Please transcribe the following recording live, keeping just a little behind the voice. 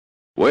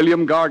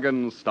William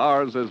Gargan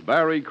stars as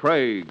Barrie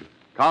Craig,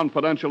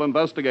 confidential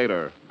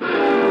investigator.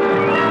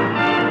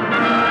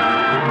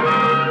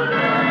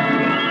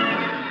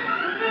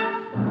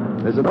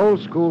 There's an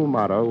old school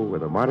motto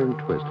with a modern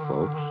twist,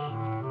 folks.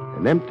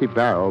 An empty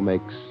barrel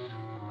makes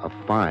a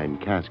fine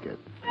casket.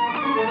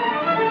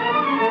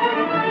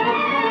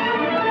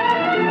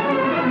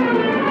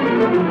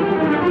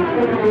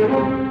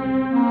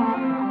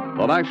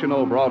 The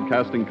National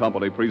Broadcasting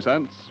Company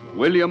presents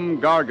William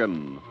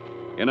Gargan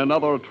in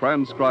another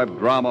transcribed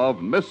drama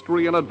of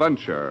mystery and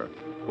adventure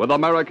with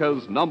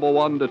America's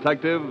 #1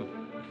 detective,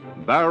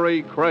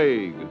 Barrie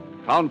Craig,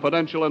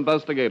 confidential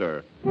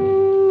investigator.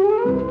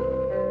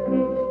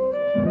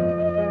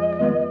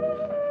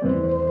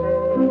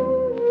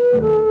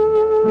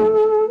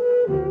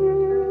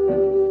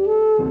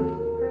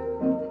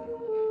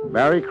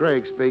 Barrie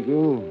Craig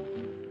speaking.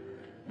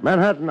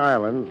 Manhattan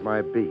Island's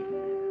my beat.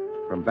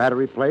 From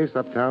Battery Place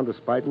uptown to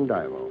Spite and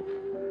Divo.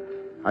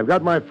 I've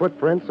got my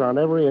footprints on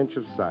every inch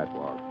of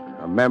sidewalk,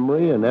 a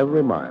memory in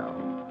every mile.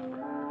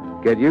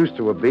 Get used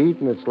to a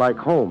beat and it's like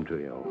home to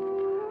you.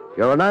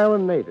 You're an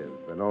island native,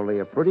 and only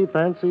a pretty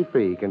fancy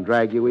fee can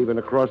drag you even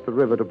across the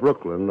river to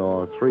Brooklyn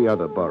or 3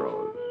 other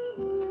boroughs.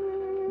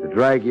 To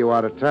drag you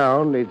out of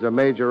town needs a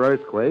major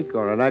earthquake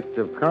or an act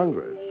of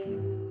Congress.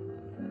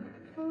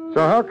 So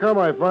how come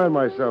I find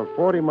myself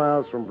 40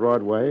 miles from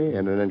Broadway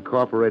in an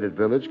incorporated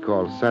village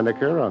called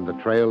Seneca on the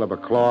trail of a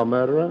claw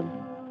murderer?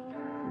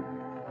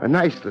 A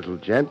nice little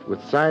gent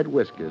with side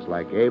whiskers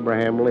like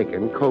Abraham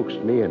Lincoln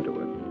coaxed me into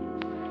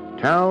it.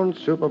 Town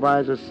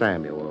Supervisor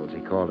Samuels, he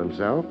called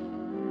himself.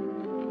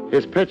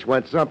 His pitch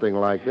went something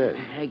like this.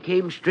 I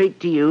came straight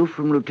to you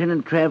from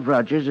Lieutenant Trav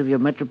Rogers of your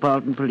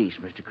Metropolitan Police,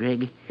 Mr.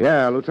 Craig.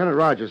 Yeah, Lieutenant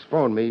Rogers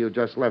phoned me you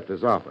just left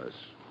his office.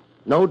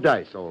 No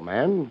dice, old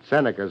man.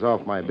 Seneca's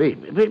off my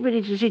beat. But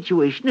it's a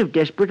situation of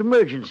desperate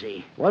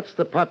emergency. What's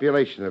the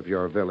population of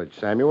your village,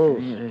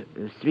 Samuels?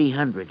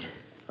 300.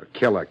 A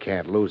killer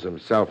can't lose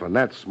himself in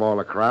that small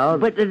a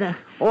crowd. But...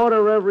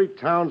 Order every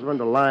townsman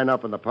to line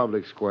up in the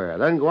public square.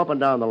 Then go up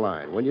and down the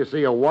line. When you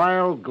see a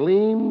wild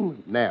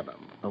gleam, nab him.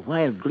 A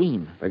wild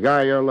gleam? The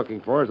guy you're looking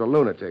for is a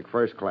lunatic,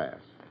 first class.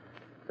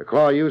 The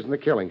claw used in the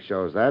killing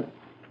shows that.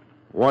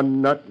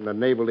 One nut in a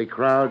neighborly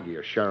crowd,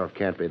 your sheriff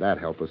can't be that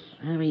helpless.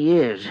 He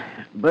is.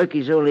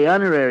 Berkey's only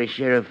honorary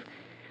sheriff.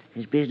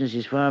 His business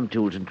is farm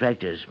tools and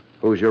tractors.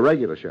 Who's your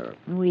regular sheriff?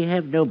 We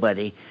have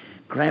nobody.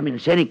 Crime in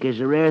Seneca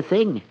is a rare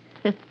thing.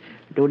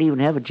 Don't even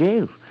have a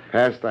jail.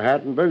 Pass the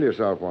hat and build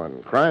yourself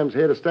one. Crime's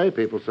here to stay,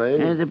 people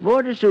say. The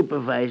board of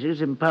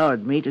supervisors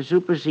empowered me to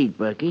supersede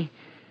Berkey,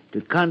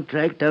 to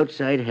contract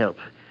outside help.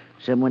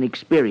 Someone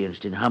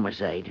experienced in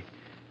homicide.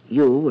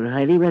 You were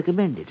highly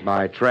recommended.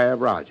 By Trav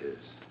Rogers.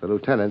 The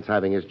lieutenant's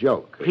having his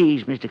joke.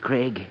 Please, Mr.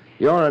 Craig.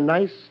 You're a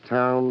nice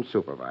town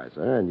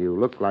supervisor, and you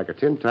look like a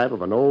tintype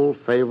of an old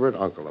favorite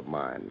uncle of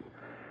mine.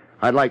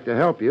 I'd like to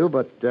help you,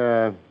 but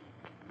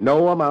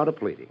no amount of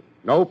pleading.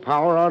 No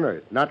power on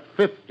earth. Not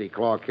 50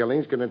 claw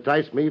killings can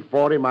entice me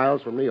 40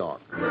 miles from New York.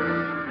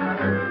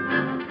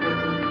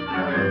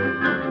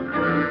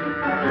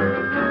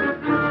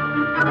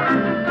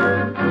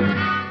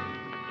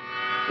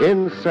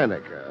 In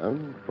Seneca,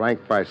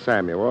 flanked by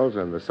Samuels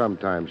and the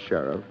sometime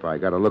sheriff, I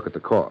got a look at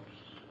the corpse.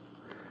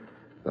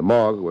 The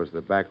morgue was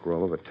the back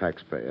room of a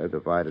taxpayer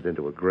divided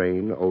into a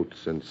grain,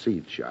 oats, and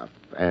seed shop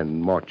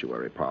and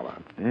mortuary parlor.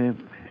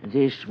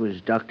 This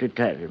was Dr.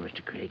 Tyler,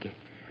 Mr. Craig.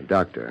 A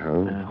doctor,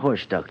 huh?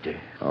 Horse doctor.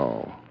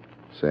 Oh,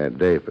 sad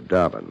day for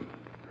Dobbin.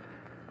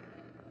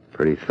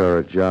 Pretty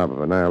thorough job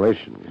of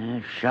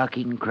annihilation.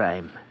 Shocking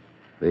crime.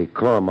 The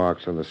claw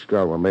marks on the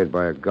skull were made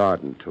by a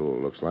garden tool,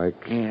 looks like.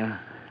 Yeah.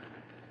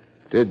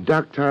 Did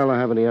Doc Tyler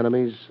have any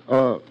enemies?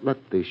 Or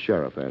let the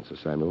sheriff answer,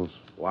 Samuels.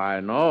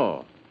 Why,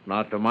 no.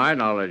 Not to my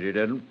knowledge, he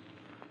didn't.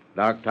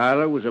 Doc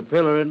Tyler was a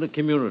pillar in the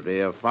community,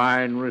 a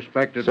fine,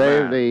 respected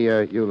Save man.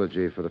 the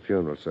eulogy for the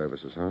funeral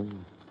services, huh?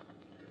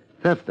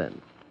 Theft,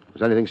 then.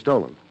 Was anything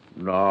stolen?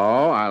 No,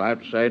 I'll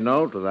have to say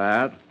no to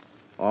that.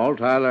 All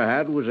Tyler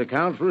had was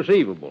accounts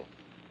receivable,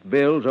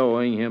 bills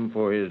owing him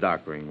for his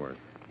doctoring work.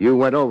 You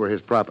went over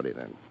his property,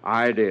 then?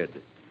 I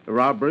did. The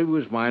robbery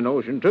was my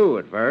notion, too,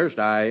 at first.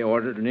 I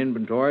ordered an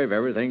inventory of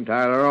everything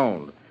Tyler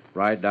owned,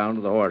 right down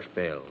to the horse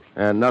pails.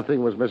 And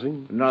nothing was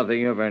missing?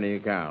 Nothing of any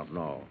account,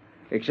 no.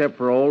 Except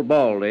for old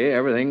Baldy,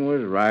 everything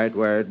was right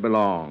where it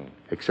belonged.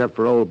 Except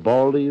for old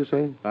Baldy, you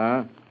say?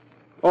 Huh?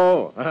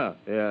 Oh,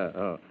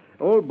 yeah.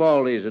 Old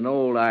Baldy's an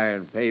old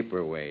iron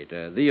paperweight,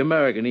 the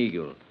American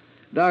Eagle.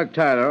 Doc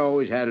Tyler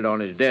always had it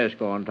on his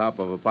desk on top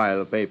of a pile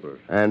of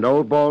papers. And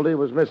old Baldy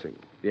was missing?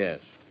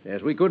 Yes,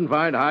 we couldn't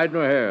find hide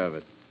nor hair of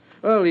it.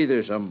 Well,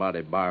 either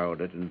somebody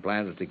borrowed it and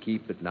planned to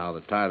keep it now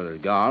that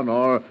Tyler's gone,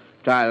 or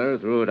Tyler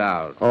threw it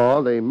out.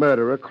 Or the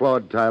murderer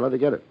clawed Tyler to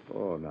get it.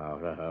 Oh, now,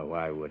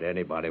 why would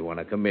anybody want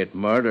to commit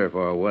murder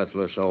for a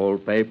worthless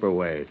old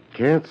paperweight?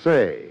 Can't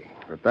say,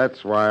 but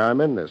that's why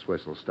I'm in this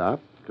whistle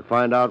stop, to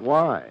find out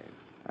why.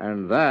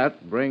 And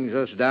that brings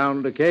us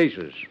down to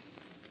cases.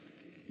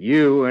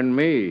 You and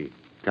me.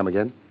 Come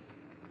again?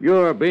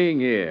 Your being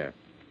here.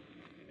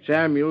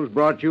 Samuels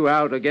brought you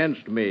out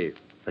against me.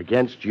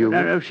 Against you?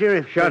 No,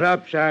 Sheriff. Shut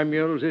up,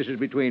 Samuels. This is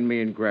between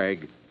me and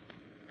Craig.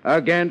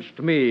 Against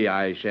me,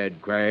 I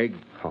said, Craig.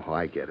 Oh,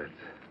 I get it.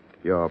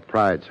 Your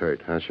pride's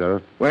hurt, huh,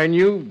 Sheriff? When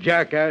you've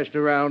jackassed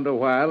around a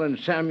while and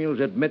Samuels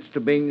admits to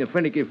being the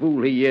finicky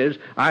fool he is,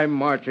 I'm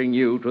marching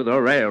you to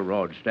the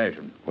railroad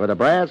station. With a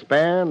brass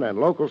band and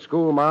local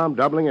school mom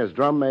doubling as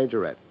drum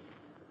majorette.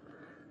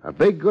 A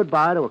big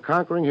goodbye to a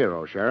conquering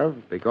hero, Sheriff,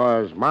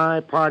 because my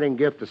parting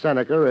gift to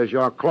Seneca is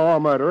your claw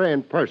murderer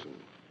in person.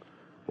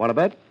 Want to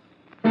bet?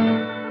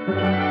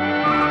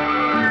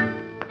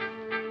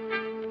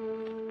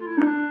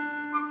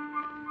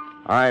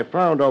 I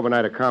found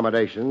overnight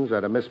accommodations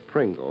at a Miss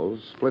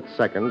Pringle's split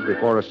seconds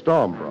before a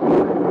storm broke.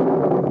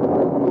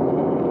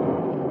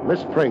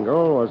 Miss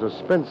Pringle was a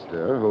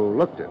spinster who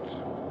looked it,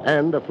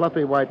 and a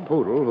fluffy white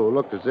poodle who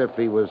looked as if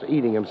he was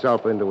eating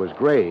himself into his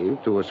grave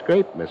to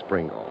escape Miss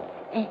Pringle.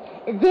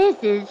 This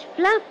is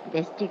Fluff,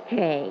 Mr.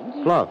 Craig.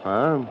 Fluff,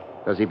 huh?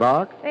 Does he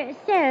bark?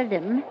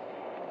 Seldom.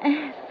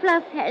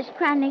 Fluff has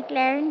chronic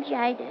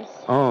laryngitis.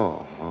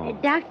 Oh.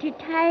 Dr.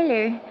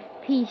 Tyler,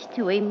 peace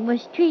to him,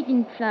 was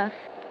treating Fluff.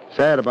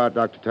 Sad about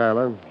Dr.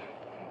 Tyler.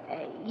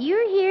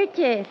 You're here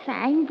to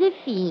find the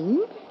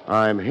fiend?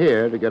 I'm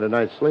here to get a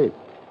night's sleep.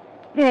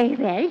 Very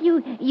well.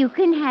 You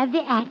can have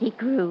the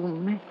attic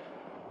room.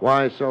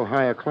 Why so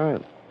high a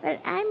climb? But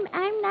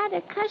I'm not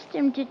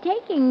accustomed to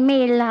taking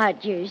male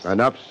lodgers.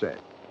 Enough said.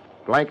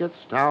 Blankets,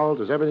 towels,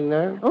 is everything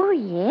there? Oh,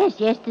 yes,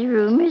 the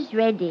room is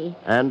ready.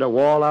 And a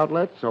wall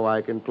outlet so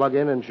I can plug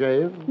in and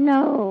shave?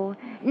 No,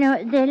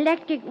 the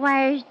electric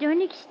wires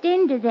don't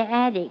extend to the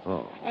attic.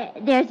 Oh.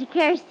 There's a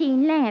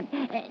kerosene lamp.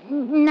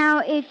 Now,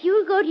 if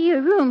you'll go to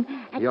your room...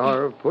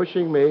 You're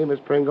pushing me, Miss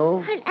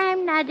Pringle. But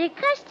I'm not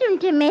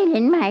accustomed to men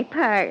in my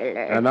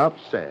parlor. Enough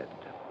said.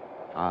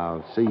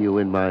 I'll see you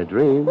in my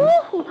dreams.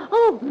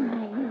 Oh,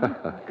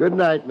 my. Good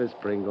night, Miss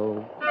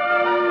Pringle.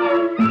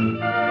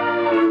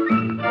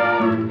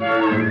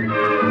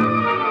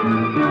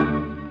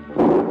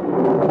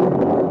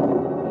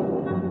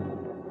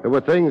 There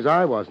were things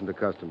I wasn't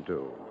accustomed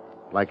to,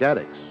 like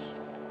attics,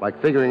 like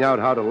figuring out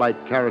how to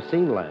light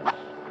kerosene lamps,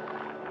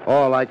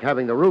 or like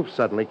having the roof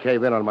suddenly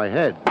cave in on my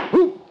head.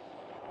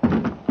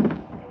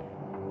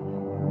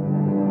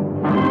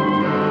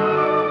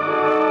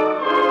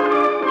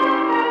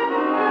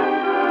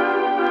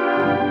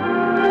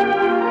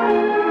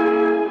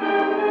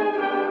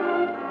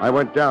 I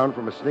went down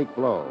from a sneak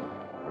blow.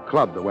 A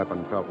club, the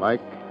weapon felt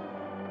like.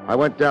 I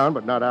went down,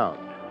 but not out.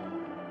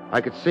 I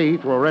could see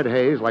through a red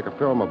haze like a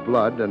film of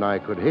blood, and I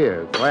could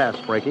hear glass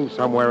breaking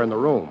somewhere in the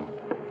room.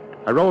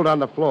 I rolled on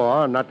the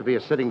floor, not to be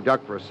a sitting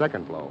duck for a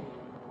second blow.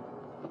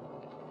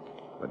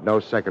 But no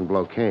second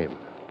blow came.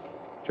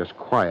 Just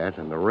quiet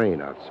and the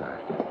rain outside.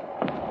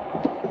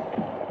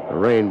 The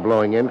rain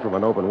blowing in from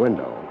an open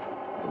window.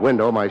 The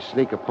window my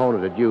sneak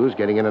opponent had used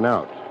getting in and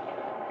out.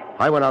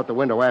 I went out the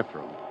window after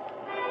him.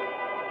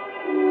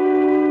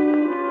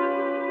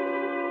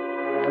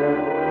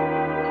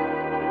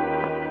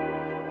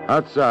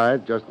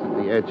 Outside, just at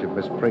the edge of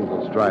Miss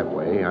Pringle's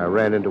driveway, I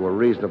ran into a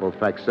reasonable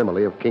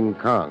facsimile of King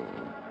Kong.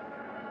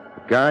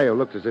 A guy who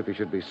looked as if he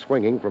should be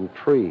swinging from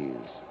trees.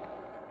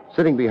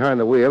 Sitting behind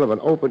the wheel of an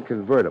open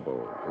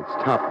convertible, its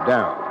top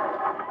down.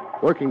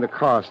 Working the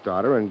car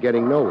starter and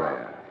getting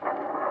nowhere.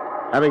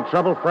 Having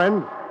trouble,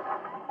 friend?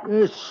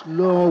 It's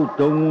slow,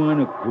 don't want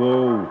to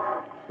go.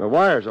 The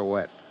wires are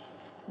wet.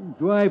 I'm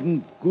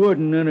driving good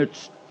and then it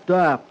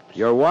stops.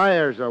 Your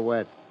wires are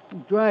wet.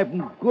 I'm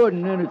driving good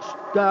and then it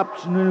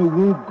stops and then it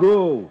won't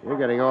go. You're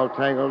getting all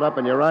tangled up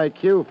in your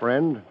IQ,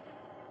 friend.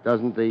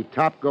 Doesn't the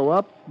top go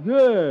up?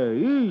 Yeah,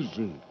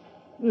 easy.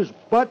 This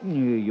button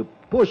here, you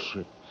push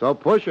it. So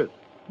push it.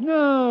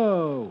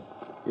 No.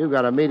 You've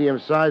got a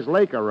medium-sized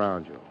lake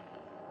around you.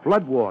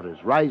 Floodwaters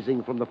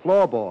rising from the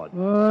floorboard.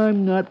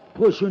 I'm not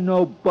pushing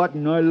no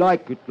button. I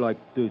like it like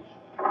this.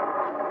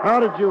 How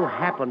did you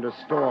happen to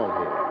stall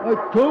here?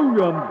 I told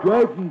you I'm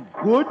driving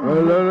good.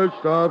 Well, then it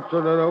stops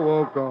so that it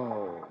won't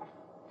go.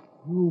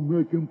 You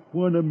making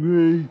fun of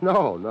me?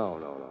 No.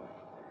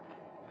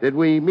 Did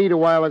we meet a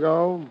while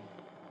ago?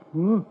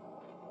 Huh?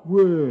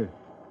 Where?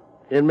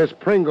 In Miss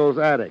Pringle's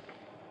attic.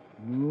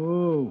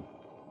 No.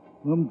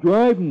 I'm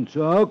driving,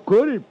 so how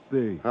could it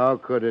be? How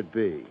could it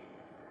be?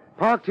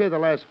 Parked here the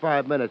last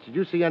 5 minutes. Did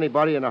you see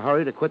anybody in a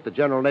hurry to quit the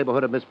general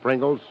neighborhood of Miss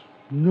Pringle's?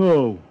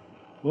 No.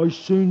 I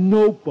seen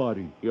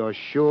nobody. You're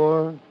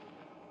sure?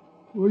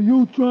 Are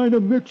you trying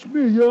to mix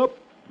me up?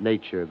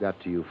 Nature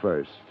got to you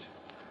first.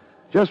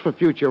 Just for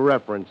future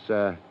reference,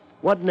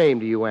 what name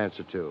do you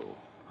answer to?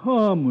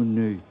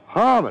 Harmony.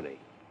 Harmony?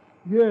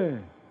 Yeah.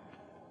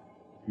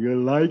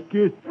 You like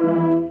it?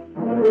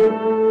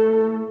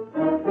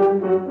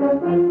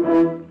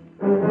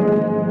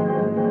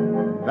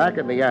 Back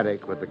in the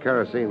attic with the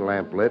kerosene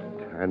lamp lit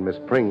and Miss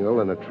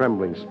Pringle in a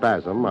trembling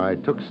spasm, I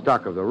took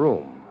stock of the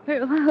room.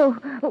 Oh,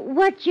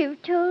 what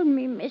you've told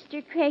me,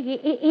 Mr. Craig,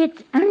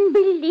 it's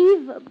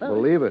unbelievable.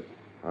 Believe it.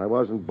 I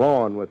wasn't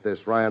born with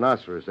this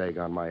rhinoceros egg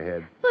on my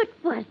head. But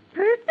what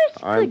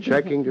purpose I'm could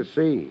checking to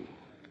see.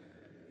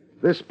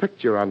 This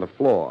picture on the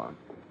floor,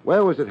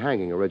 where was it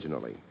hanging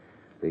originally?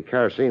 The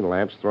kerosene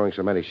lamp's throwing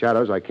so many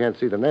shadows I can't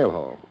see the nail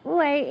hole.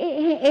 Why,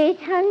 it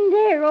hung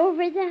there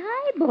over the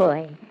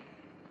highboy.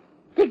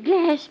 The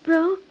glass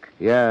broke?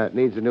 Yeah, it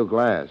needs a new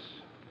glass.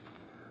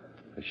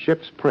 A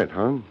ship's print,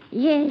 huh?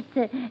 Yes,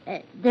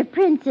 the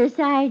Princess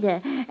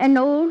Ida, an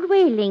old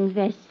whaling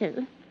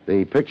vessel.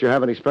 The picture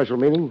have any special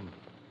meaning?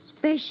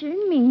 Special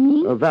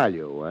meaning? A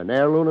value, an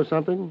heirloom or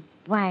something?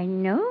 Why,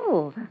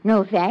 no.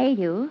 No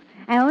value.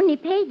 I only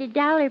paid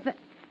 $1 for...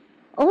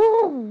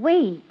 Oh,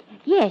 wait.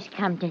 Yes,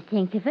 come to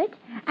think of it,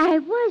 I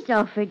was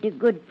offered a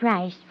good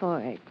price for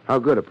it. How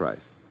good a price?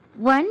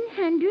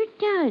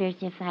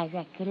 $100, if I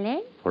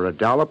recollect. For a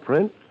dollar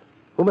print?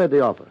 Who made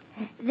the offer?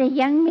 The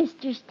young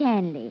Mr.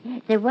 Stanley,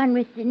 the one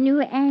with the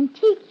new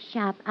antique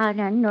shop out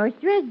on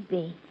North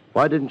Rugby.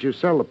 Why didn't you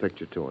sell the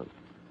picture to him?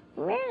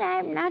 Well,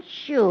 I'm not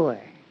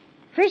sure.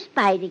 For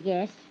spite, I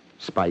guess.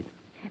 Spite?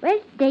 Well,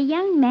 the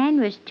young man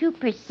was too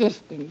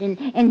persistent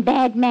and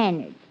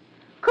bad-mannered.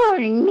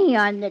 Calling me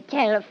on the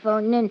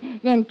telephone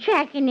and then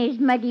tracking his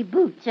muddy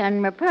boots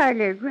on my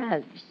parlor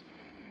rugs.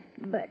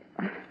 But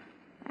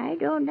I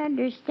don't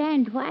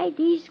understand why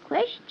these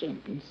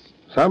questions.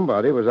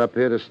 Somebody was up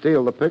here to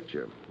steal the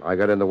picture. I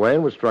got in the way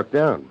and was struck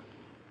down.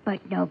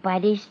 But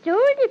nobody stole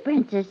the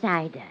Princess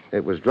Ida.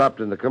 It was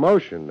dropped in the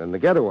commotion and the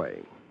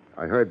getaway.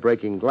 I heard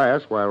breaking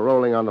glass while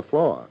rolling on the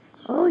floor.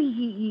 Oh,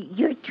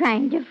 you're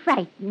trying to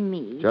frighten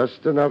me.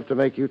 Just enough to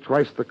make you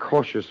twice the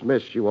cautious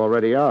miss you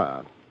already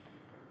are.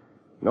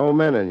 No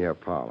men in your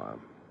parlor.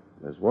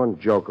 There's one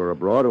joker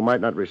abroad who might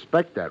not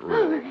respect that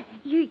rule. Oh,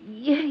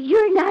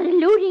 you're not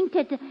alluding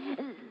to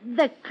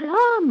the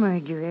claw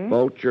murderer?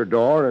 Bolt your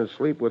door and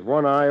sleep with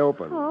one eye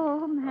open.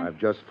 Oh, my... I've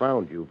just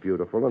found you,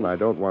 beautiful, and I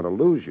don't want to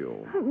lose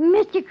you.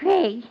 Mr.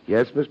 Craig.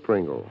 Yes, Miss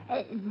Pringle?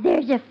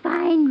 There's a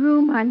fine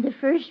room on the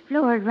first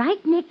floor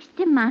right next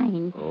to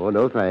mine. Oh,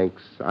 no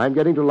thanks. I'm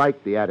getting to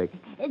like the attic.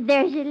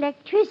 There's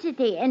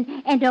electricity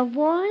and a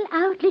wall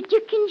outlet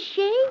you can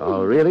shave.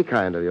 Oh, really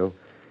kind of you.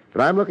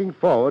 But I'm looking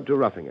forward to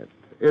roughing it.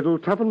 It'll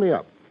toughen me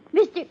up.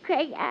 Mr.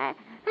 Craig, I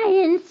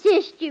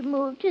insist you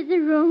move to the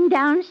room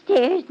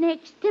downstairs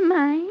next to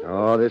mine.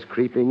 Oh, this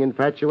creeping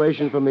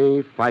infatuation for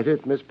me. Fight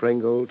it, Miss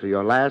Pringle, to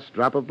your last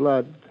drop of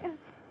blood.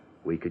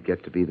 We could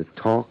get to be the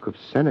talk of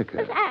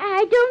Seneca.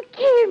 I don't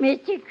care,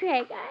 Mr.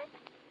 Craig.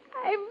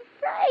 I'm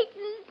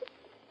frightened.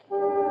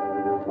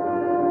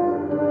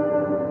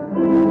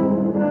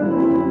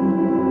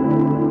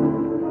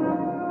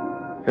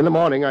 In the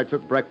morning, I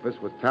took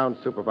breakfast with Town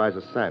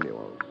Supervisor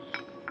Samuels.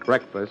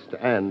 Breakfast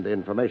and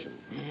information.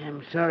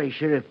 I'm sorry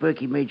Sheriff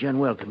Berkey made you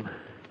unwelcome.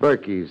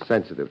 Berkey's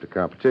sensitive to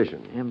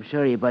competition. I'm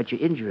sorry about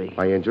your injury.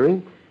 My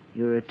injury?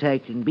 You were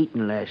attacked and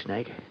beaten last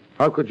night.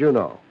 How could you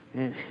know?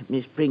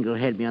 Miss Pringle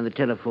had me on the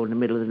telephone in the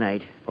middle of the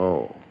night.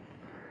 Oh.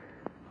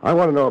 I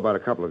want to know about a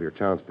couple of your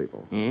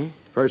townspeople. Yeah?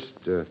 First,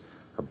 a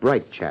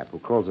bright chap who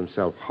calls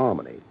himself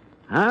Harmony.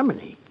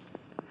 Harmony?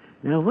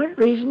 Now, what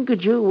reason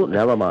could you...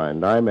 Never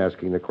mind. I'm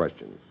asking the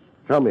questions.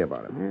 Tell me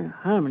about him.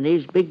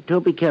 Harmony's Big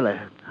Toby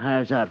Keller.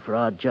 Hires out for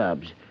odd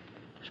jobs.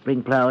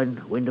 Spring plowing,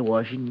 window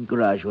washing,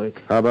 garage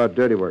work. How about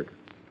dirty work?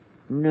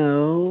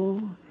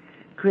 No.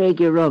 Craig,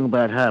 you're wrong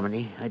about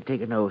Harmony. I'd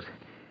take an oath.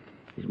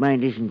 His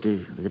mind isn't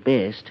the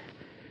best.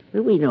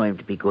 But we know him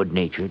to be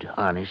good-natured,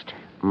 honest.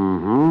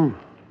 Mm-hmm.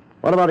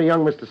 What about a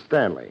young Mr.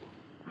 Stanley?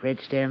 Fred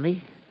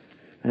Stanley?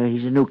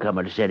 He's a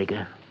newcomer to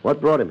Seneca.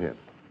 What brought him here?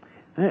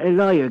 A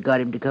lawyer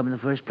got him to come in the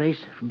first place.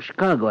 From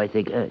Chicago, I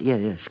think.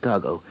 Yeah,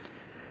 Chicago.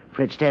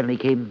 Fred Stanley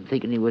came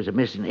thinking he was a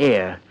missing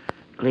heir.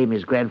 Claim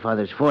his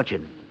grandfather's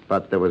fortune.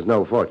 But there was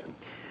no fortune.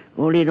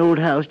 Only an old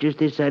house just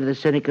this side of the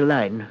Seneca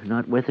line,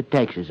 not worth the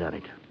taxes on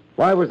it.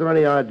 Why was there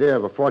any idea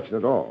of a fortune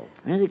at all?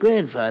 And the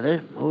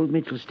grandfather, old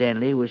Mitchell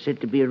Stanley, was said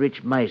to be a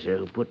rich miser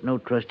who put no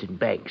trust in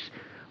banks.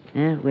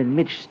 When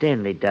Mitch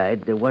Stanley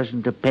died, there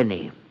wasn't a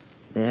penny.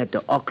 They had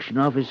to auction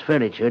off his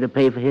furniture to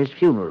pay for his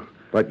funeral.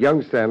 But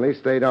young Stanley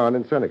stayed on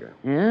in Seneca.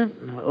 Yeah,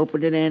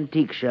 opened an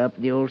antique shop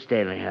in the old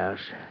Stanley house.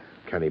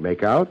 Can he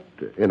make out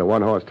in a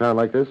one-horse town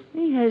like this?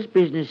 He has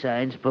business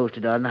signs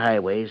posted on the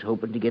highways,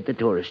 hoping to get the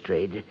tourist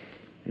trade.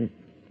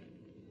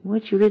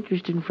 What's your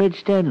interest in Fred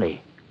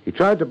Stanley? He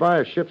tried to buy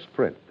a ship's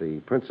print, the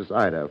Princess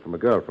Ida, from a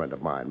girlfriend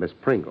of mine, Miss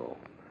Pringle.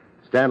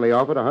 Stanley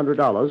offered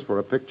 $100 for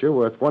a picture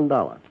worth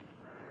 $1.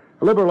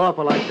 A liberal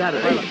offer like that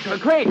is...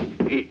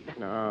 Craig!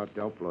 No,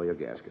 don't blow your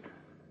gasket.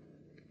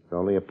 It's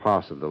only a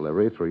parcel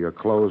delivery through your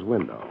closed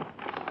window.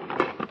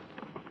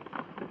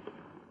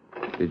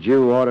 Did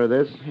you order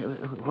this?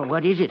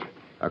 What is it?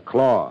 A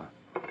claw.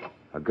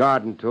 A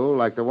garden tool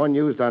like the one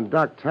used on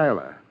Doc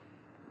Tyler.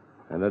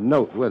 And a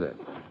note with it.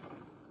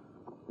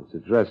 It's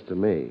addressed to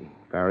me,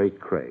 Barrie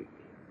Craig.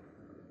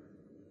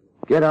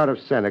 Get out of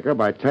Seneca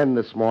by 10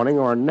 this morning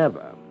or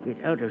never.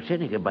 Get out of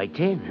Seneca by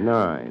 10?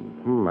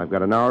 9. I've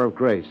got an hour of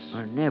grace.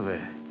 Or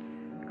never.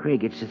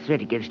 Craig, it's a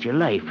threat against your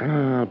life.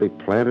 I'll be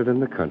planted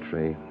in the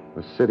country.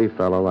 A city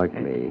fellow like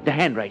me. The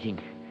handwriting.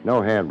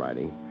 No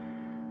handwriting.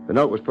 The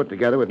note was put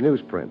together with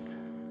newsprint.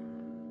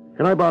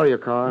 Can I borrow your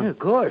car? Yeah, of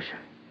course.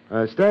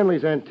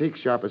 Stanley's Antique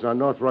Shop is on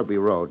North Rugby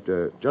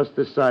Road, just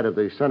this side of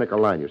the Seneca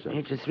line, you said.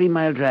 It's a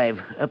 3-mile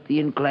drive, up the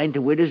incline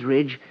to Widow's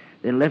Ridge,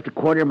 then left a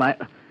quarter mile.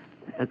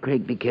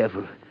 Craig, be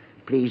careful.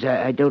 Please,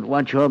 I don't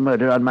want your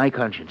murder on my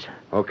conscience.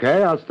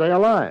 Okay, I'll stay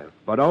alive,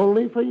 but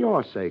only for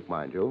your sake,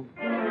 mind you.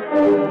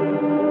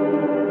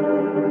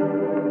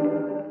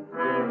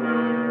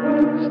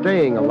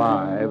 Staying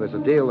alive is a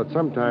deal that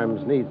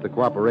sometimes needs the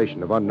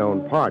cooperation of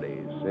unknown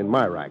parties, in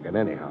my racket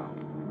anyhow.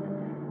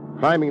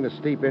 Climbing the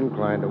steep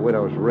incline to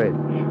Widow's Ridge.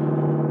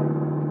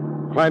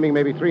 Climbing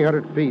maybe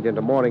 300 feet into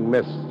morning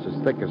mists as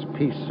thick as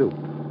pea soup.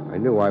 I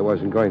knew I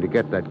wasn't going to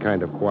get that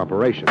kind of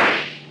cooperation.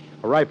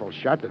 A rifle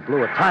shot that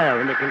blew a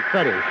tire into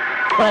confetti.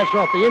 Crash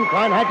off the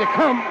incline had to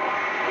come.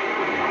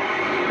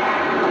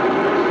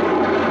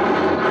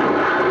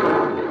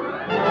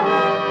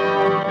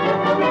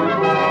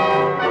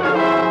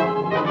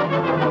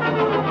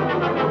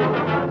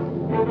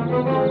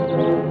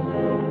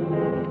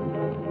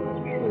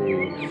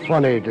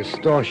 Funny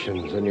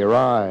distortions in your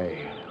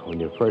eye when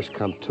you first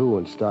come to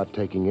and start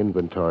taking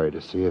inventory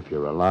to see if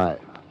you're alive.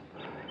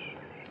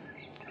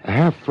 A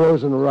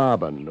half-frozen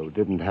robin who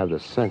didn't have the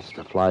sense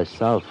to fly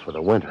south for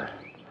the winter.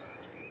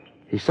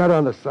 He sat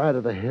on the side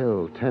of the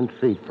hill 10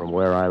 feet from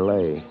where I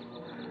lay,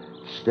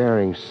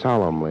 staring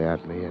solemnly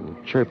at me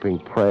and chirping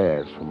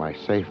prayers for my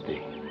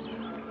safety.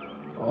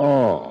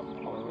 Oh,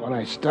 when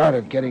I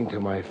started getting to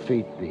my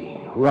feet, the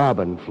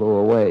robin flew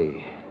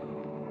away.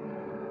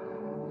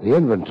 The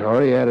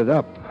inventory added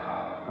up.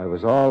 I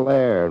was all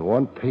there in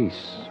one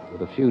piece,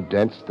 with a few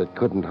dents that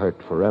couldn't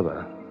hurt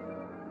forever.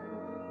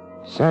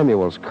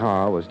 Samuel's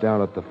car was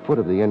down at the foot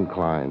of the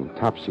incline,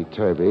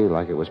 topsy-turvy,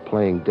 like it was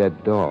playing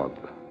dead dog.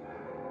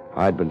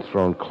 I'd been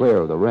thrown clear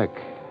of the wreck.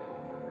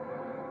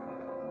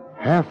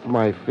 Half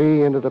my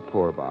fee into the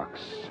poor box.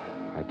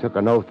 I took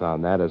an oath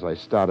on that as I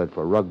started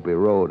for Rugby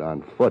Road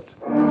on foot.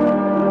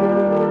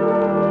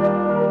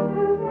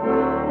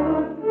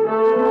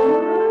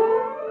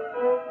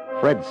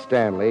 Fred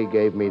Stanley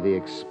gave me the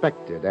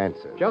expected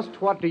answer.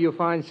 Just what do you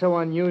find so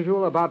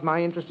unusual about my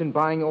interest in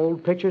buying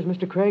old pictures,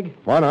 Mr. Craig?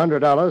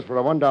 $100 for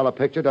a $1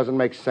 picture doesn't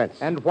make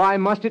sense. And why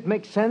must it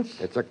make sense?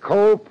 It's a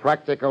cold,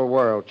 practical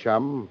world,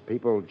 chum.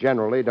 People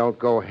generally don't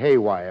go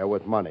haywire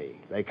with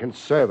money. They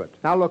conserve it.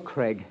 Now, look,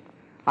 Craig,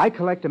 I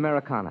collect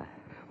Americana.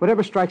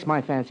 Whatever strikes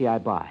my fancy, I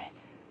buy.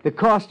 The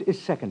cost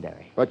is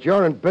secondary. But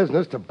you're in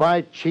business to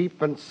buy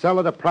cheap and sell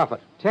at a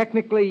profit.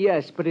 Technically,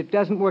 yes, but it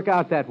doesn't work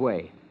out that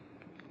way.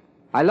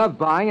 I love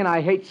buying and I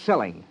hate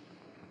selling.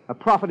 A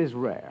profit is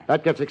rare.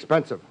 That gets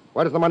expensive.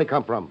 Where does the money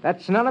come from?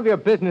 That's none of your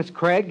business,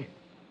 Craig.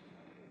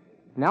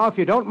 Now, if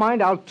you don't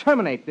mind, I'll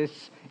terminate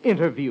this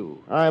interview.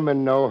 I'm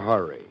in no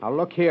hurry. Now,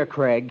 look here,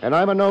 Craig. And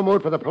I'm in no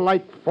mood for the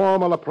polite,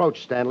 formal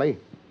approach, Stanley.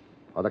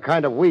 Or the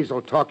kind of weasel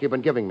talk you've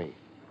been giving me.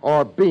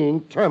 Or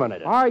being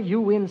terminated. Are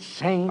you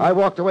insane? I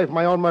walked away from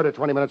my own murder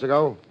 20 minutes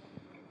ago.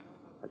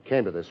 I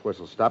came to this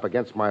whistle stop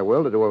against my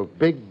will to do a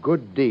big,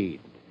 good deed.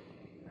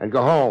 And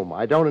go home.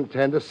 I don't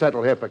intend to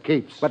settle here for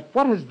keeps. But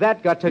what has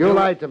that got to do... You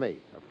lied to me.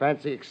 A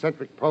fancy,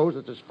 eccentric pose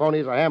that's as phony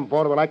as a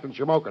ham-boiled acting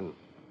Shamokin.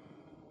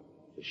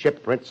 The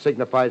ship print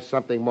signifies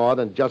something more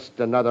than just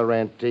another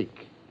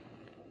antique.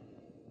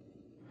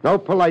 No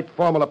polite,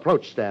 formal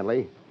approach,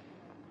 Stanley.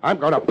 I'm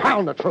going to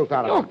pound the truth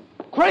out of you.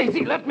 You're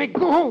crazy. Let me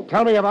go.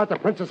 Tell me about the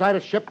Princess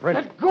Ida ship print.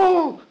 Let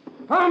go.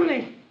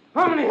 Harmony.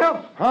 Harmony,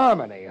 help.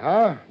 Harmony,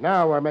 huh?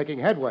 Now we're making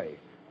headway.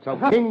 So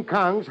King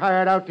Kong's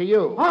hired out to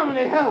you.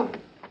 Harmony, help.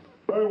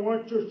 I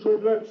want you to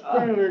let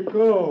Stanley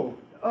go.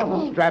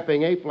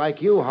 Strapping ape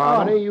like you,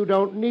 Harmony, you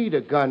don't need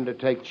a gun to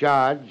take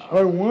charge.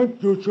 I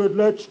want you to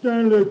let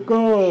Stanley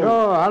go.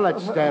 Sure, I'll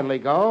let Stanley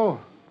go.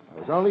 I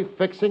was only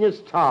fixing his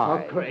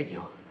tie. Oh, Craig,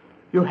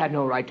 you had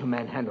no right to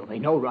manhandle me.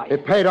 No right.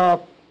 It paid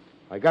off.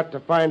 I got to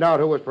find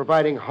out who was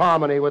providing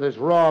Harmony with his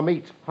raw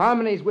meat.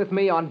 Harmony's with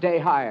me on day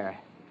hire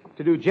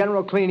to do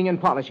general cleaning and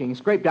polishing,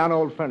 scrape down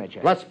old furniture.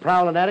 Plus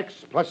prowl in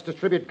attics, plus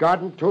distribute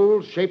garden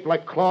tools shaped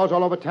like claws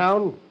all over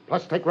town,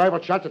 plus take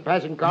rifle shots at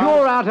passing cars.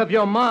 You're out of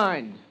your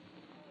mind.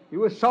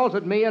 You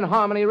assaulted me and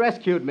Harmony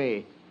rescued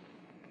me.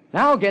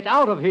 Now get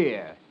out of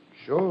here.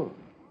 Sure.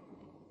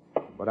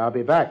 But I'll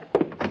be back.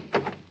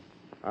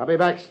 I'll be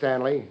back,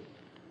 Stanley.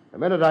 The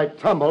minute I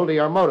tumble to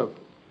your motive.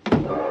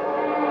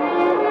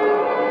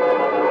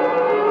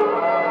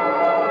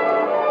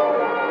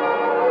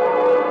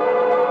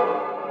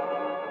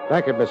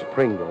 Back at Miss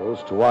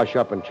Pringle's to wash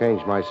up and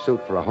change my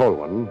suit for a whole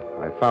one,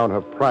 I found her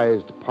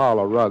prized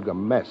parlor rug a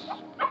mess.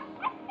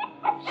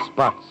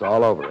 Spots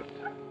all over it.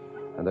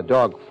 And the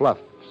dog Fluff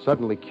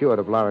suddenly cured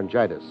of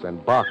laryngitis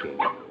and barking.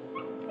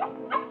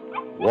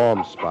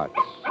 Warm spots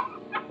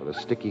with a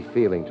sticky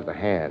feeling to the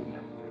hand.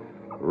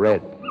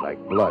 Red like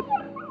blood.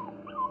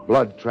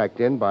 Blood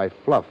tracked in by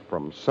Fluff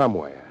from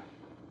somewhere.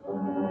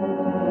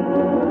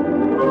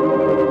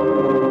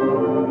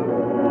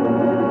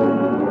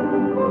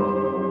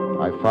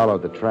 I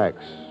followed the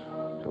tracks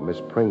to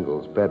Miss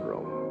Pringle's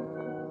bedroom.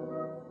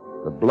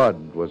 The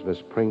blood was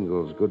Miss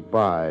Pringle's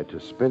goodbye to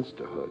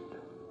spinsterhood.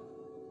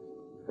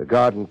 The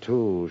garden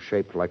tool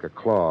shaped like a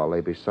claw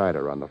lay beside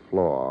her on the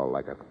floor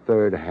like a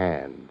third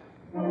hand.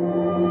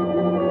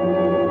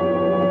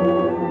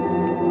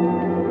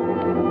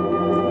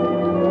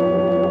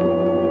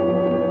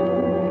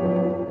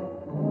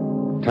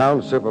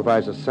 Town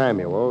Supervisor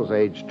Samuels,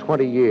 aged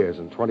 20 years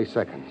and 20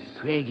 seconds.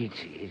 Craig,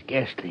 it's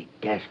ghastly.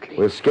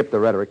 We'll skip the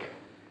rhetoric.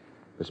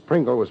 Miss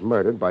Pringle was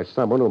murdered by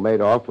someone who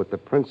made off with the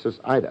Princess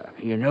Ida.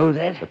 You know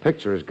that? The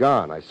picture is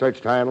gone. I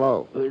searched high and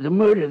low. The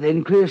murder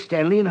then clears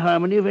Stanley and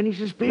Harmony of any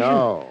suspicion.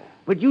 No.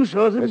 But you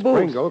saw them Miss both.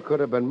 Pringle could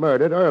have been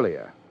murdered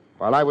earlier,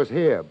 while I was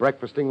here,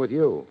 breakfasting with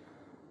you.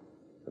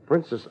 The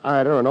Princess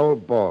Ida and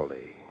Old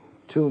Baldy.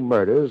 2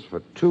 murders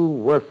for 2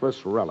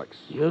 worthless relics.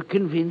 You're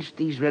convinced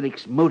these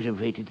relics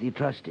motivated the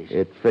atrocities?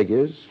 It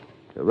figures.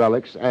 The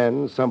relics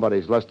and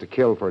somebody's lust to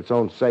kill for its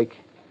own sake.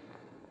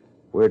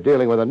 We're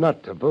dealing with a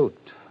nut to boot.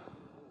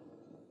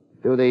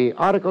 Do the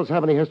articles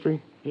have any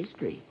history?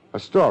 History? A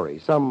story,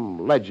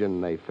 some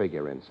legend they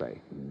figure in, say.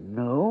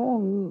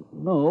 No,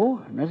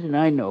 nothing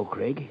I know,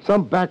 Craig.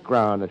 Some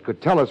background that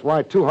could tell us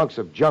why 2 hunks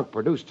of junk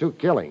produced 2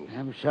 killings.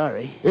 I'm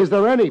sorry. Is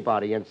there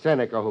anybody in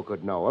Seneca who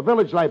could know? A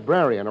village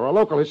librarian or a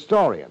local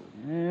historian?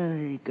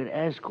 You could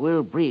ask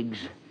Will Briggs.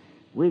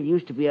 Will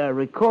used to be our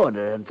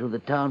recorder until the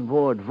town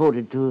board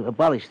voted to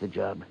abolish the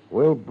job.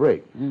 Will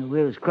Briggs?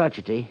 Will is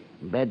crotchety,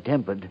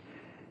 bad-tempered.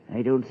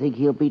 I don't think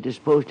he'll be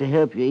disposed to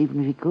help you,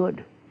 even if he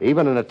could.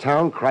 Even in a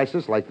town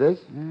crisis like this?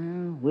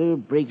 Will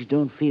Briggs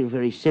don't feel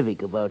very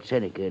civic about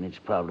Seneca and its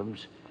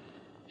problems.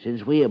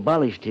 Since we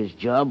abolished his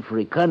job for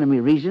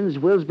economy reasons,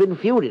 Will's been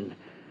feuding.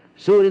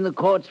 Suing in the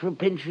courts for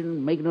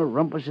pension, making a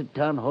rumpus at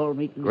town hall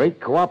meetings. Great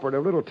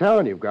cooperative little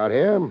town you've got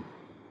here.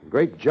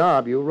 Great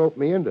job you roped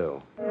me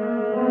into.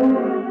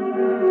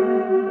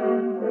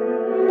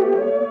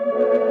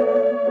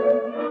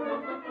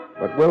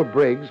 But Will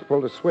Briggs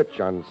pulled a switch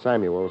on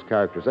Samuel's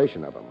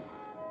characterization of him.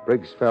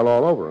 Briggs fell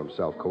all over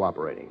himself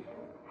cooperating.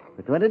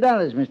 For $20,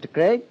 Mr.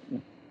 Craig.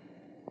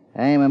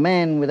 I am a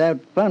man without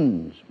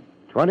funds.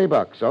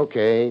 $20,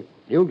 okay.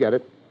 You'll get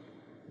it.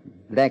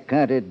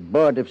 Black-hearted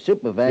board of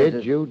supervisors.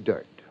 Did you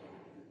dirt.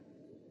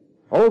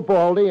 Old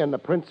Baldy and the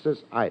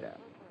Princess Ida.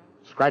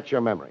 Scratch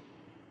your memory.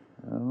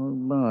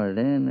 Old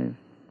Baldy and the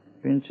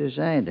Princess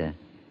Ida.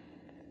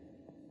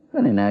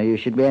 Funny now, you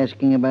should be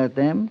asking about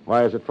them.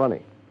 Why is it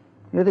funny?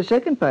 You're the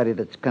second party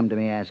that's come to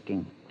me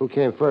asking. Who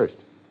came first?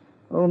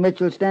 Old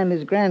Mitchell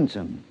Stanley's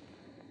grandson.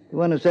 The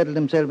one who settled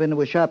himself into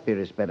a shop here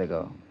a spell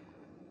ago.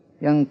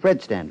 Young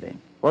Fred Stanley.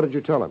 What did you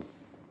tell him?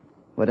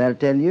 What I'll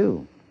tell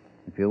you.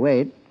 If you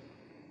wait.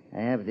 I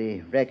have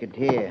the record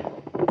here.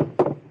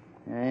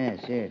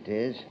 Yes, here it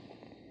is.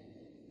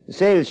 The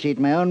sales sheet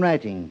in my own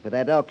writing for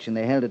that auction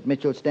they held at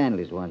Mitchell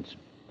Stanley's once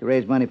to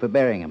raise money for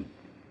burying him.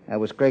 I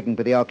was craking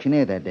for the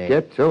auctioneer that day.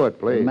 Get to it,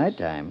 please. In my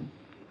time.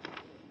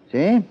 See?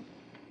 It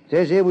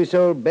says here we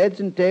sold beds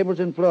and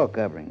tables and floor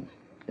coverings.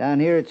 Down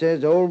here it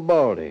says Old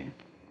Baldy.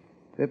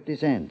 50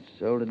 cents.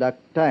 Sold to Dr.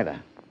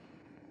 Tyler.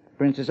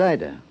 Princess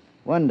Ida.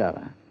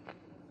 $1.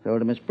 Sold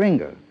to Miss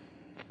Pringle.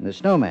 And the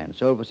snowman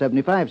sold for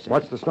 75 cents.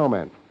 What's the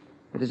snowman?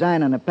 The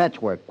design on a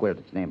patchwork quilt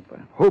it's named for.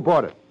 Who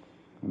bought it?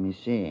 Let me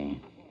see.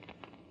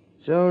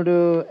 Sold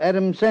to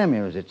Adam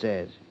Samuels, it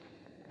says.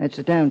 That's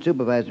the town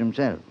supervisor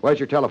himself. Where's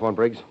your telephone,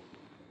 Briggs?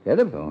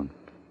 Telephone?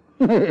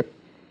 He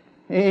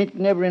ain't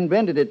never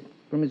invented it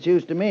from its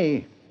use to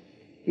me.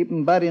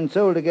 Keeping body and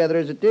soul together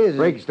as it is.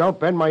 Briggs, don't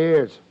bend my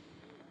ears.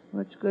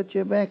 What's got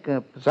your back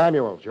up?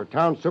 Samuels, your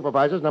town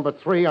supervisor's number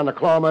 3 on the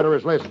Claw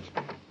murderers list.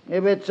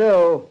 If it's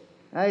so,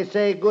 I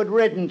say good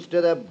riddance to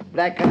the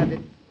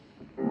black-hearted...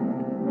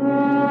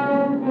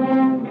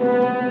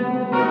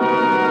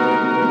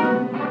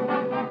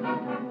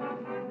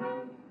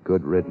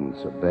 Good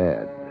riddance or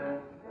bad.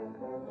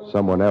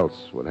 Someone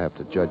else would have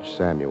to judge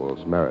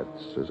Samuel's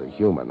merits as a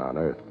human on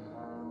Earth.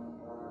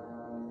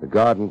 The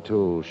garden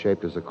tool,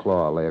 shaped as a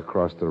claw, lay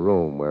across the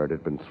room where it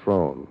had been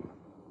thrown.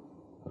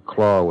 A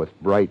claw with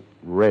bright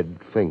red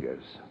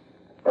fingers.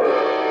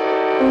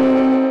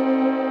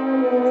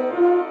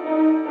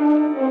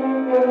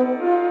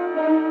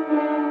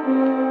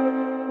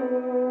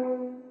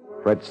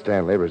 Fred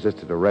Stanley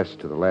resisted arrest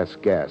to the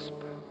last gasp.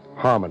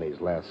 Harmony's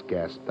last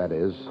gasp, that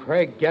is.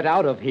 Craig, get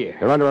out of here.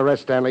 You're under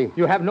arrest, Stanley.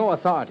 You have no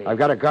authority. I've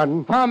got a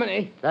gun.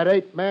 Harmony! That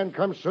 8th man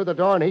comes through the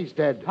door and he's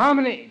dead.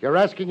 Harmony! You're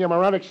asking your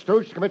moronic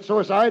stooge to commit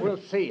suicide? We'll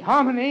see.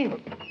 Harmony!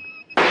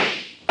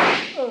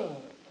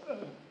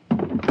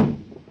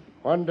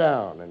 One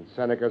down, and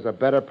Seneca's a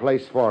better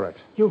place for it.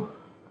 You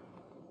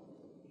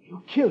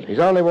killed him. He's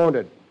only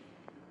wounded.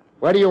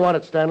 Where do you want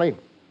it, Stanley?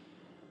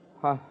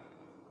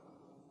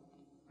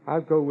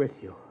 I'll go with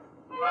you.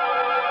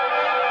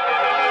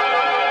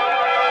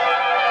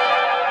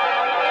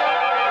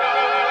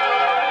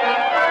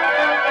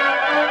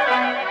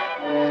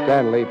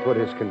 Stanley put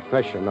his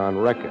confession on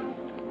record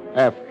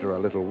after a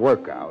little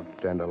workout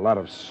and a lot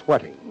of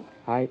sweating.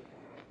 I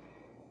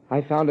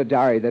found a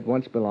diary that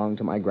once belonged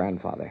to my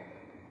grandfather,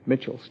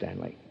 Mitchell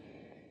Stanley.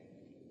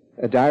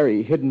 A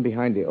diary hidden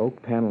behind the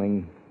oak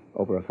paneling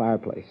over a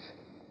fireplace.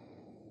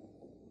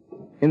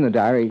 In the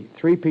diary,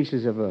 3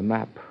 pieces of a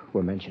map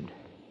were mentioned.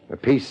 A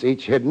piece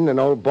each hidden in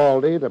Old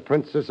Baldy, the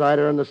Princess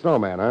Ida, and the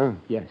Snowman, huh?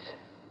 Yes.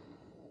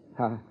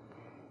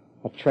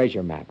 A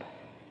treasure map.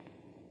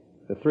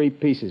 The 3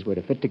 pieces were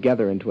to fit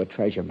together into a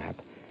treasure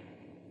map.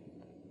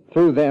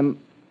 Through them,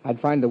 I'd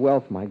find the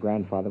wealth my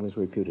grandfather was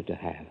reputed to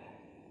have.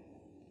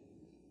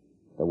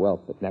 The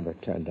wealth that never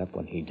turned up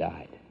when he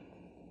died.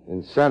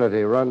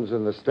 Insanity runs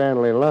in the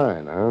Stanley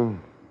line, huh?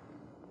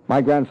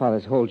 My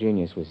grandfather's whole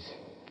genius was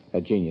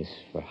a genius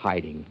for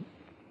hiding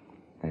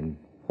and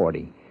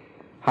hoarding.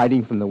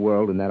 Hiding from the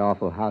world in that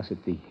awful house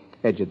at the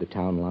edge of the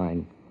town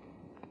line.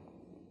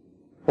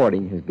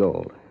 Hoarding his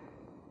gold.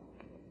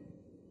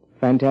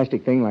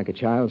 Fantastic thing like a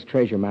child's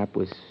treasure map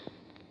was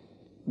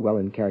well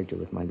in character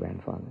with my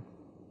grandfather.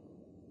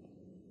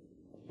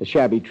 The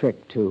shabby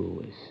trick,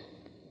 too, was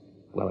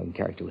well in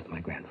character with my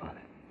grandfather.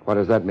 What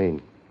does that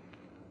mean?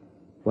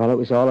 Well, it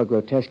was all a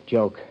grotesque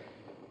joke.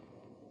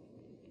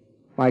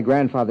 My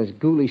grandfather's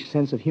ghoulish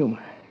sense of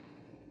humor.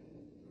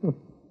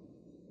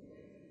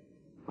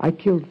 I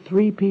killed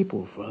 3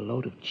 people for a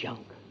load of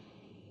junk.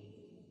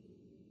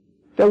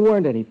 There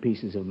weren't any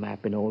pieces of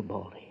map in Old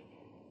Baldy.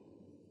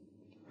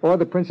 Or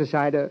the Princess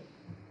Ida,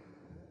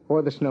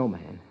 or the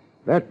snowman.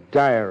 That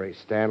diary,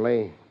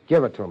 Stanley.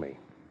 Give it to me.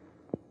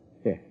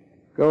 Here,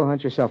 go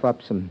hunt yourself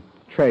up some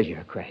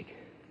treasure, Craig.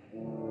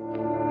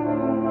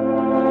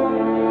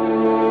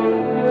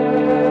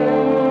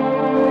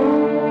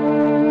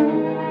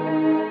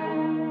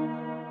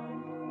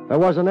 There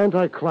was an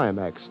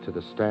anticlimax to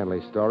the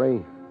Stanley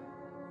story.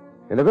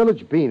 In a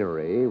village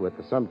beanery, with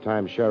the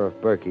sometime Sheriff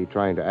Berkey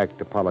trying to act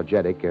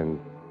apologetic and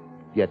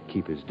yet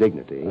keep his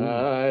dignity.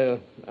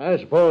 I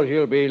suppose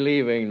you'll be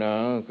leaving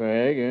now,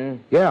 Craig, eh?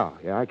 Yeah,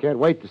 I can't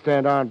wait to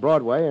stand on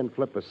Broadway and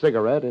flip a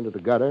cigarette into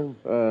the gutter.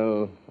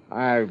 Well,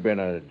 I've been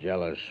a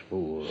jealous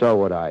fool. So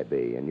would I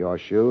be, in your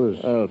shoes.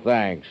 Oh,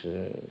 thanks.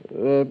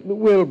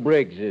 Will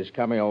Briggs is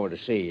coming over to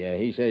see you.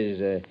 He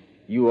says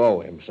you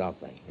owe him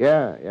something.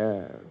 Yeah.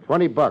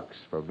 $20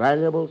 for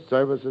valuable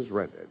services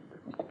rendered.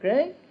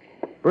 Craig?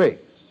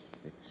 Briggs.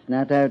 It's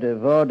not out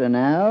of order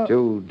now.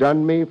 You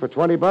done me for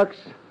 $20?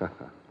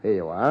 Here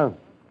you are.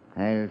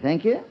 I'll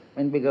thank you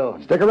when we go.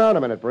 Stick around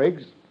a minute,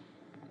 Briggs.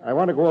 I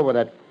want to go over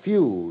that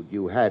feud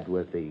you had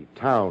with the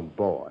town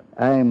board.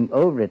 I'm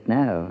over it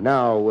now.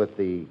 Now, with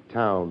the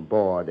town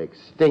board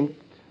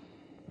extinct,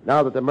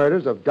 now that the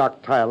murders of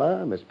Doc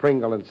Tyler, Miss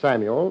Pringle, and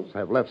Samuels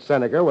have left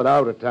Seneca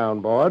without a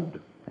town board.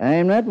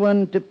 I'm not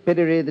one to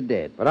pillory the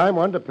dead. But I'm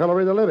one to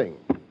pillory the living.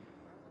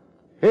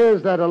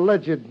 Here's that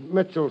alleged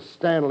Mitchell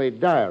Stanley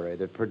diary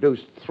that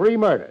produced 3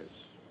 murders.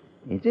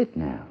 Is it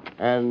now?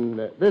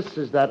 And this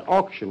is that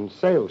auction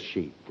sales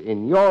sheet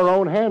in your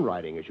own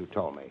handwriting, as you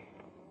told me.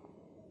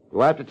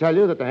 Do I have to tell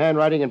you that the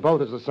handwriting in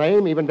both is the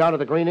same, even down to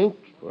the green ink?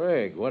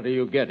 Craig, what are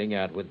you getting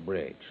at with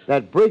Briggs?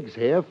 That Briggs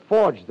here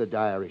forged the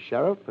diary,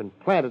 Sheriff, and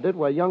planted it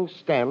where young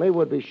Stanley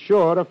would be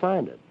sure to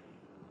find it.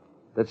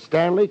 That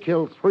Stanley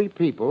killed 3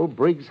 people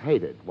Briggs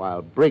hated,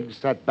 while Briggs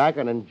sat back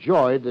and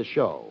enjoyed the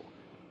show.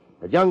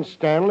 That young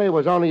Stanley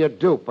was only a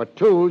dupe, a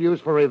tool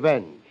used for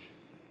revenge.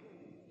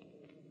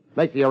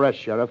 Make the arrest,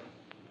 Sheriff.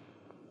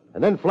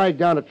 And then flag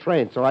down a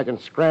train so I can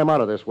scram out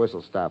of this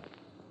whistle stop.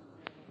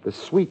 The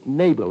sweet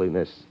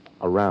neighborliness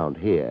around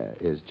here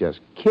is just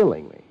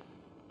killing me.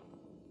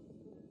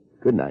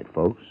 Good night,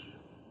 folks.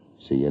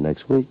 See you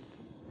next week.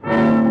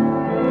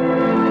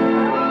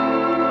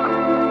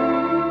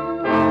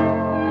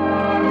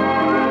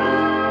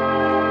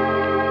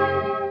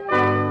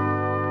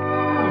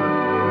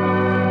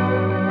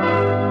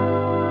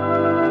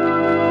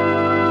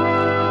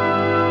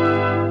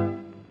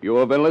 You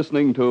have been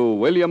listening to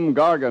William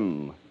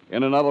Gargan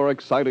in another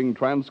exciting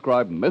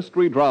transcribed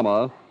mystery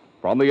drama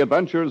from the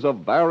adventures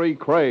of Barrie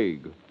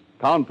Craig,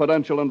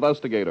 confidential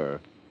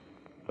investigator.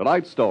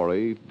 Tonight's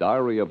story,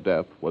 Diary of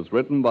Death, was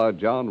written by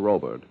John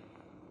Robert.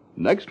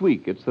 Next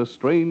week, it's the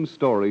strange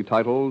story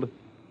titled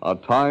A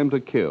Time to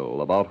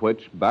Kill, about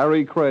which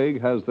Barrie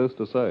Craig has this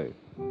to say.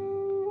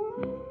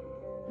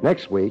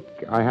 Next week,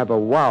 I have a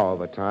wow of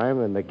a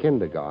time in the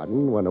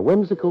kindergarten when a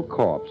whimsical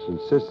corpse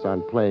insists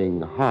on playing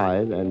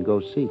hide and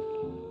go seek.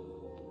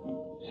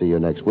 See you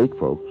next week,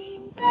 folks.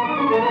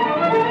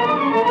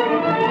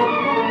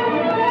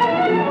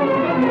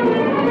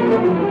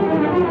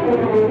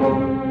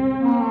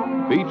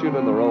 Featured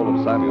in the role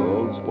of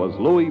Samuels was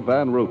Louis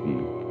Van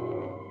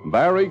Ruten.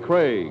 Barrie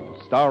Craig,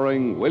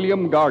 starring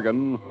William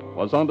Gargan,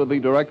 was under the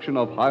direction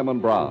of Hyman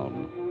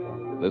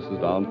Brown. This is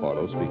Don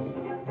Pardo speaking.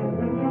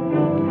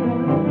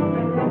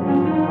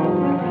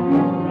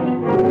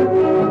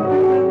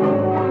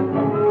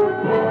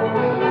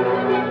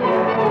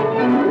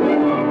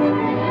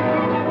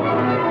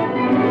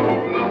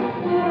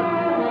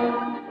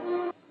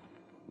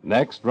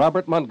 Next,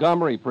 Robert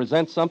Montgomery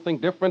presents something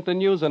different than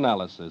news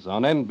analysis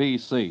on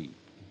NBC.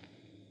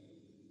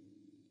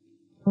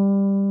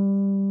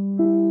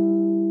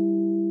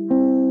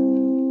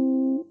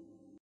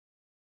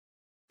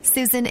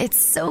 Susan, it's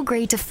so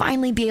great to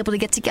finally be able to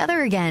get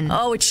together again.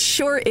 Oh, it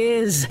sure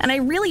is. And I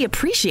really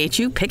appreciate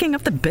you picking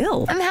up the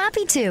bill. I'm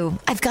happy to.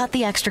 I've got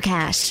the extra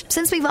cash.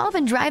 Since we've all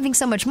been driving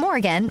so much more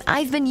again,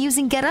 I've been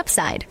using Get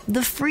Upside,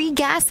 the free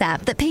gas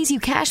app that pays you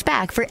cash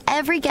back for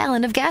every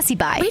gallon of gas you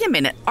buy. Wait a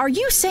minute. Are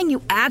you saying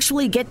you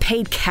actually get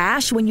paid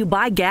cash when you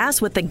buy gas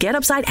with the Get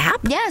Upside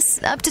app?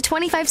 Yes, up to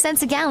 25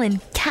 cents a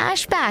gallon.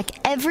 Cash back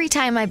every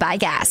time I buy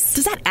gas.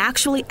 Does that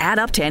actually add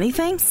up to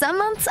anything? Some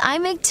months I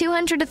make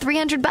 $200 to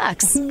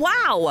 $300.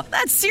 Wow,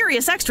 that's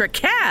serious extra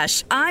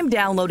cash. I'm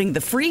downloading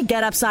the free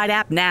Get Upside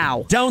app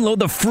now. Download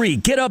the free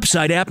Get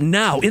Upside app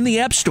now in the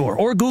App Store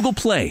or Google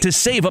Play to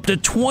save up to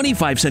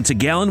 25 cents a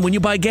gallon when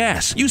you buy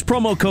gas. Use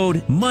promo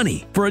code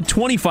MONEY for a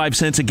 25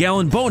 cents a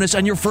gallon bonus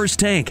on your first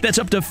tank. That's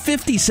up to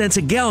 50 cents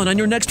a gallon on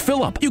your next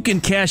fill-up. You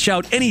can cash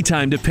out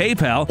anytime to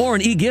PayPal or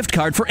an e-gift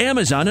card for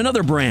Amazon and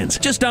other brands.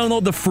 Just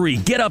download the free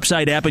Get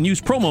Upside app and use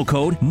promo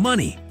code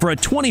MONEY for a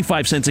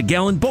 25 cents a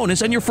gallon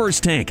bonus on your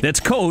first tank. That's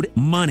code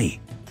MONEY.